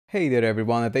Hey there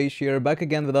everyone, Atesh here, back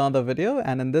again with another video,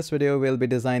 and in this video we'll be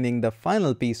designing the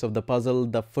final piece of the puzzle,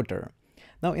 the footer.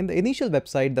 Now in the initial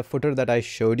website, the footer that I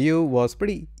showed you was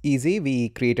pretty easy. We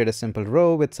created a simple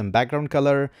row with some background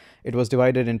color. It was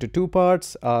divided into two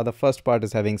parts. The first part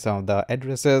is having some of the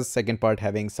addresses, second part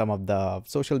having some of the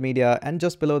social media, and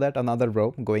just below that another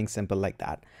row going simple like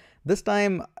that. This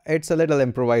time it's a little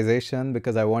improvisation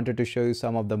because I wanted to show you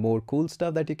some of the more cool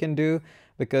stuff that you can do,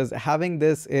 because having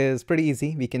this is pretty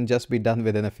easy. We can just be done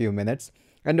within a few minutes.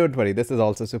 And don't worry, this is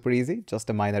also super easy,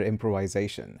 just a minor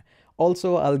improvisation.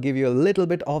 Also, I'll give you a little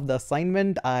bit of the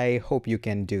assignment. I hope you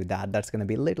can do that. That's going to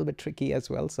be a little bit tricky as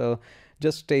well, so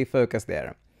just stay focused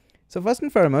there. So first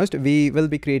and foremost, we will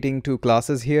be creating two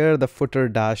classes here, the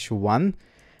footer-1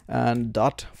 and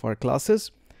dot for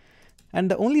classes. And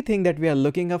the only thing that we are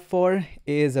looking up for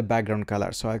is a background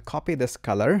color. So I'll copy this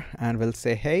color and we'll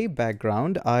say, hey,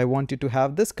 background, I want you to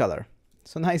have this color.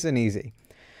 So nice and easy.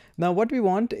 Now what we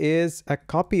want is a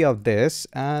copy of this,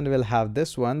 and we'll have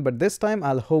this one, but this time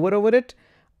I'll hover over it.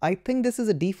 I think this is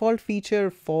a default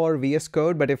feature for VS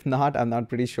Code, but if not, I'm not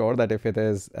pretty sure that if it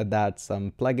is that's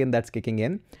some plugin that's kicking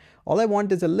in. All I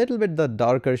want is a little bit the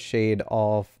darker shade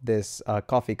of this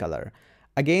coffee color.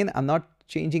 Again, I'm not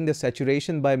changing the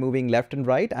saturation by moving left and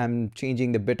right. I'm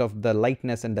changing the bit of the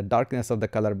lightness and the darkness of the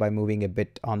color by moving a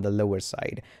bit on the lower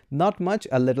side. Not much,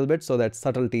 a little bit, so that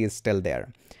subtlety is still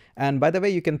there. And by the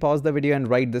way, you can pause the video and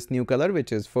write this new color,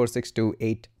 which is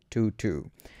 462822.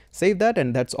 Save that,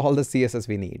 and that's all the CSS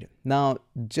we need. Now,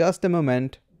 just a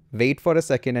moment, wait for a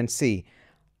second and see.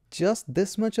 Just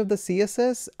this much of the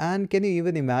CSS, and can you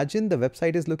even imagine the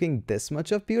website is looking this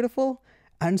much of beautiful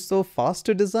and so fast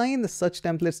to design? Such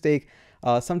templates take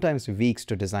sometimes weeks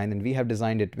to design, and we have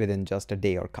designed it within just a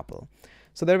day or couple.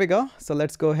 So there we go. So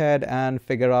let's go ahead and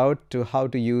figure out how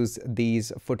to use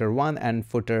these footer-1 and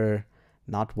footer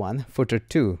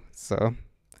 2. So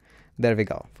there we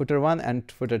go. Footer-1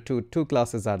 and footer-2, two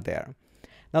classes are there.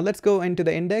 Now let's go into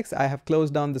the index. I have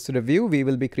closed down this review. We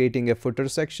will be creating a footer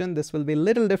section. This will be a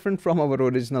little different from our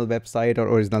original website or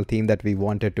original theme that we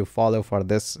wanted to follow for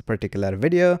this particular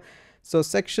video. So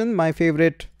section, my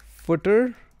favorite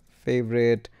footer, there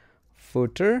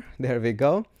we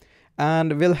go.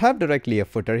 And we'll have directly a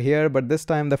footer here, but this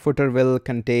time the footer will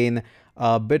contain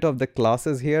a bit of the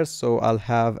classes here. So I'll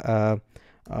have a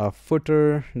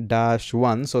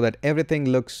footer-1 so that everything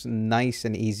looks nice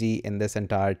and easy in this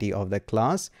entirety of the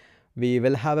class. We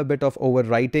will have a bit of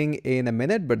overwriting in a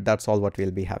minute, but that's all what we'll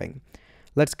be having.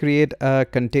 Let's create a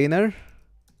container.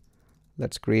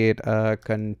 Let's create a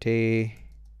container,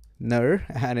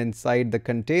 and inside the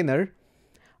container,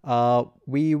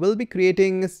 we will be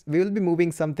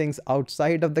moving some things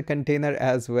outside of the container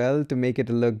as well to make it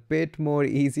look a bit more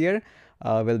easier.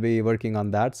 We'll be working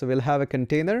on that. So we'll have a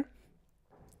container,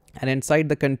 and inside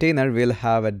the container we'll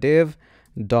have a div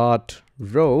dot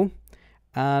row,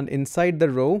 and inside the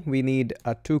row we need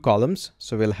two columns.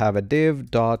 So we'll have a div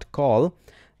dot call.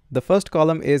 The first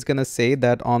column is going to say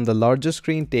that on the larger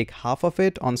screen take half of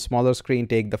it, on smaller screen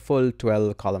take the full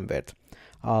 12 column width.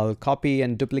 I'll copy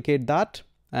and duplicate that,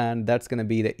 and that's going to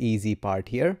be the easy part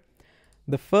here.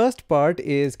 The first part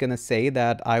is going to say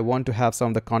that I want to have some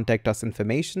of the contact us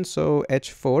information. So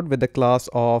h4 with the class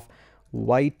of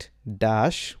white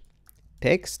dash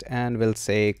text, and we'll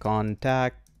say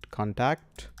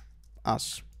contact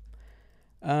us.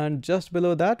 And just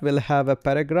below that we'll have a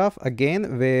paragraph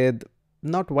again with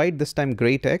not white, this time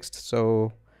gray text.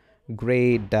 So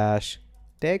gray dash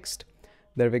text,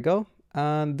 there we go.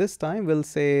 And this time we'll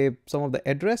say some of the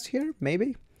address here,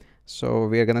 maybe. So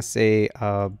we are gonna say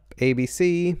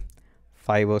ABC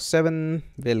 507.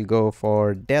 We'll go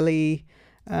for Delhi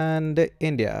and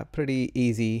India. Pretty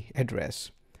easy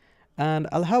address. And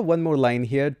I'll have one more line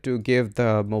here to give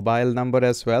the mobile number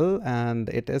as well. And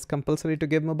it is compulsory to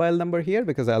give mobile number here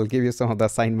because I'll give you some of the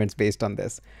assignments based on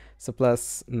this. So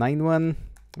 +91,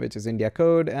 which is India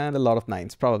code, and a lot of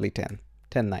nines, probably 10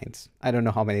 nines. I don't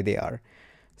know how many they are.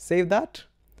 Save that.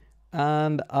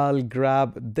 And I'll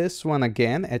grab this one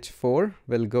again, h4.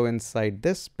 We'll go inside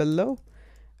this below.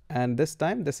 And this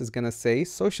time this is going to say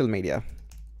social media.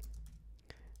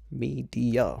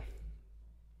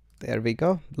 There we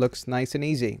go. Looks nice and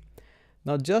easy.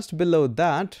 Now just below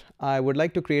that, I would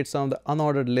like to create some of the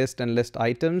unordered list and list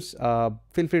items.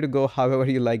 Feel free to go however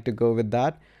you like to go with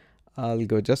that. I'll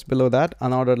go just below that,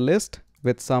 unordered list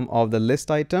with some of the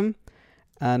list item.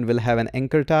 And we'll have an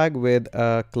anchor tag with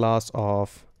a class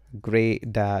of gray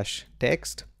dash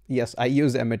text. Yes, I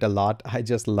use emit a lot. I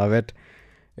just love it.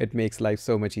 It makes life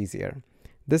so much easier.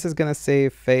 This is gonna say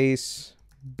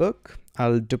Facebook.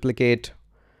 I'll duplicate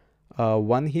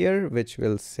one here, which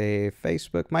will say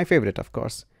Facebook, my favorite, of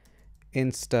course.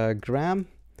 Instagram.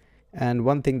 And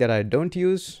one thing that I don't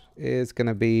use is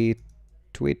gonna be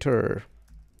Twitter.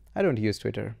 I don't use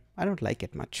Twitter. I don't like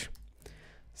it much.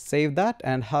 Save that.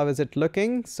 And how is it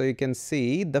looking? So you can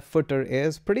see the footer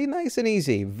is pretty nice and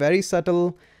easy, very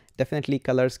subtle. Definitely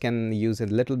colors can use a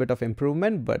little bit of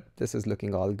improvement, but this is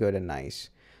looking all good and nice.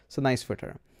 So nice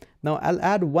footer. Now I'll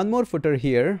add one more footer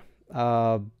here,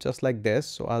 just like this.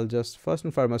 So I'll just first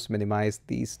and foremost minimize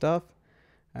these stuff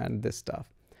and this stuff.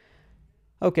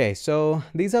 Okay, so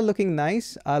these are looking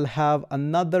nice. I'll have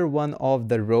another one of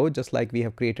the row, just like we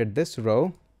have created this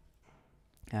row.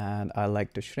 And I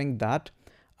like to shrink that.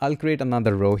 I'll create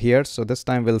another row here. So this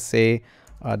time we'll say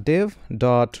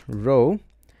div.row.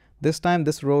 This time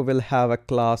this row will have a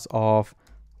class of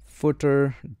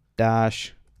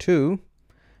footer-2,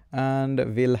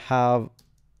 and we'll have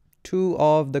two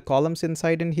of the columns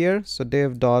inside in here. So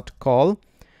div.col.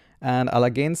 And I'll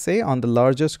again say on the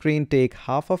larger screen, take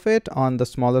half of it. On the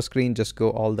smaller screen, just go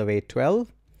all the way 12.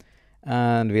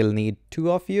 And we'll need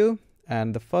two of you.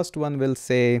 And the first one will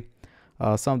say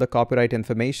some of the copyright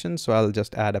information. So I'll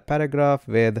just add a paragraph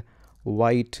with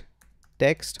white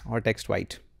text or text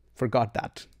white. Forgot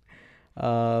that.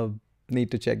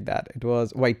 Need to check that. It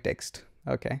was white text.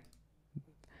 Okay.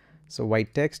 So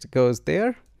white text goes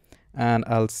there. And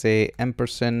I'll say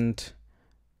ampersand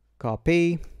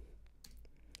copy.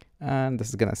 And this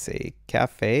is gonna say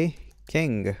Cafe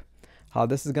King. How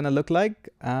this is gonna look like,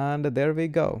 and there we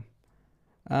go.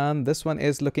 And this one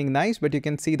is looking nice, but you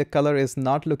can see the color is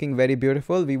not looking very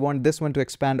beautiful. We want this one to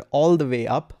expand all the way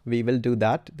up. We will do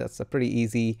that. That's a pretty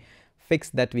easy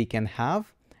fix that we can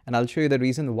have. And I'll show you the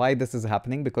reason why this is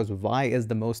happening, because why is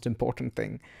the most important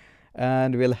thing.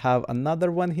 And we'll have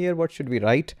another one here. What should we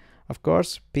write? Of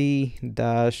course, P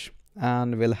dash,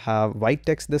 and we'll have white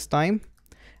text this time.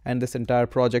 And this entire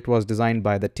project was designed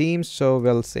by the team. So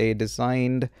we'll say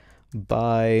designed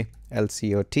by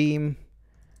LCO team.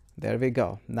 There we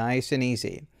go. Nice and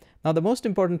easy. Now, the most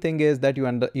important thing is that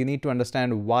you need to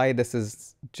understand why this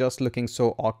is just looking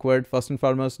so awkward, first and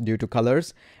foremost, due to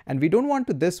colors. And we don't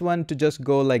want this one to just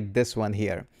go like this one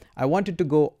here. I want it to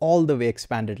go all the way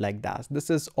expanded like that. This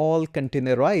is all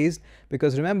containerized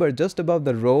because remember, just above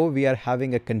the row, we are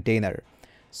having a container.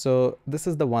 So this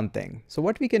is the one thing. So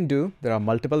what we can do, there are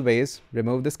multiple ways,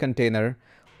 remove this container,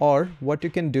 or what you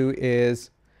can do is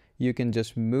you can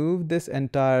just move this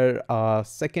entire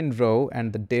second row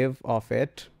and the div of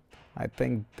it. I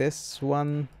think this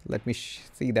one, let me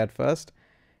see that first.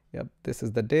 Yep, this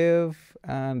is the div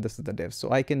and this is the div.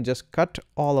 So I can just cut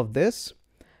all of this,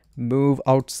 move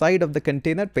outside of the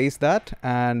container, paste that,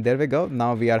 and there we go.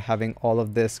 Now we are having all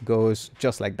of this goes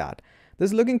just like that. This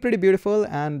is looking pretty beautiful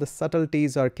and the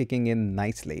subtleties are kicking in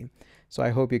nicely. So I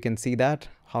hope you can see that,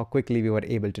 how quickly we were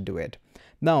able to do it.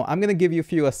 Now I'm going to give you a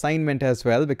few assignments as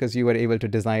well because you were able to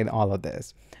design all of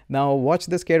this. Now watch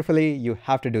this carefully. You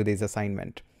have to do this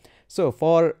assignment. So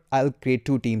I'll create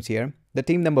two teams here. The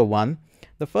team number one,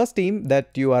 the first team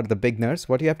that you are the beginners,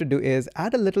 what you have to do is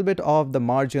add a little bit of the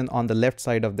margin on the left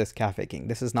side of this Cafe King.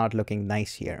 This is not looking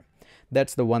nice here.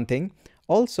 That's the one thing.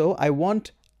 Also, I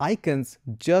want icons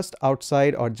just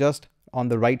outside or just on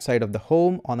the right side of the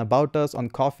home, on about us, on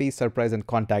coffee, surprise, and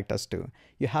contact us too.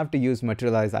 You have to use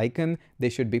Materialize icon. They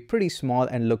should be pretty small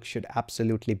and should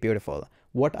absolutely beautiful.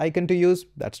 What icon to use?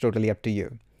 That's totally up to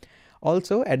you.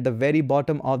 Also, at the very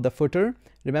bottom of the footer,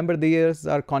 remember these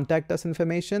are contact us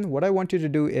information. What I want you to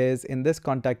do is in this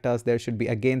contact us, there should be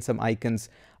again some icons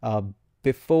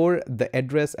before the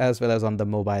address as well as on the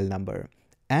mobile number.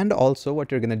 And also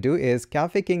what you're going to do is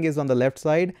Cafe King is on the left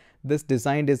side. This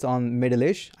design is on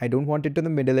middle-ish. I don't want it to the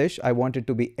middle-ish. I want it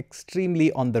to be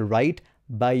extremely on the right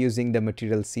by using the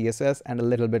Material CSS and a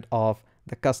little bit of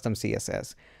the custom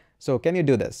CSS. So can you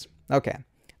do this? Okay,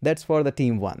 that's for the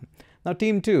team one. Now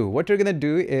team two, what you're going to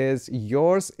do is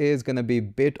yours is going to be a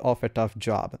bit of a tough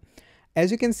job. As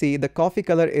you can see, the coffee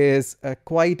color is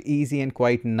quite easy and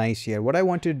quite nice here. What I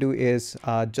want to do is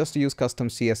just use custom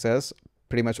CSS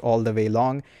pretty much all the way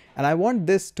long. And I want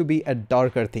this to be a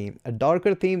darker theme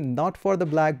not for the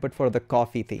black, but for the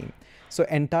coffee theme. So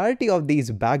entirety of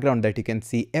these background that you can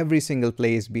see every single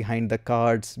place behind the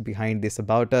cards, behind this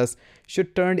about us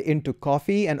should turn into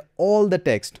coffee, and all the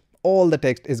text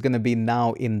is going to be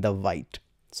now in the white.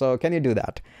 So can you do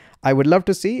that? I would love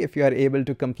to see if you are able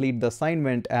to complete the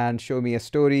assignment and show me a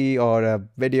story or a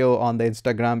video on the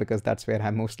Instagram, because that's where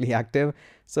I'm mostly active.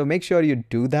 So make sure you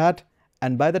do that.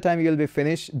 And by the time you'll be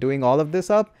finished doing all of this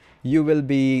up, you will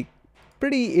be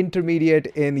pretty intermediate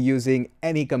in using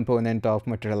any component of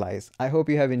Materialize. I hope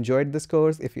you have enjoyed this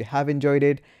course. If you have enjoyed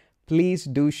it, Please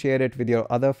do share it with your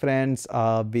other friends.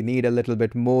 We need a little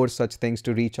bit more such things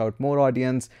to reach out more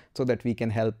audience so that we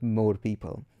can help more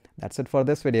people. That's it for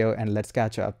this video, and let's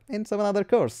catch up in some other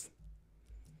course.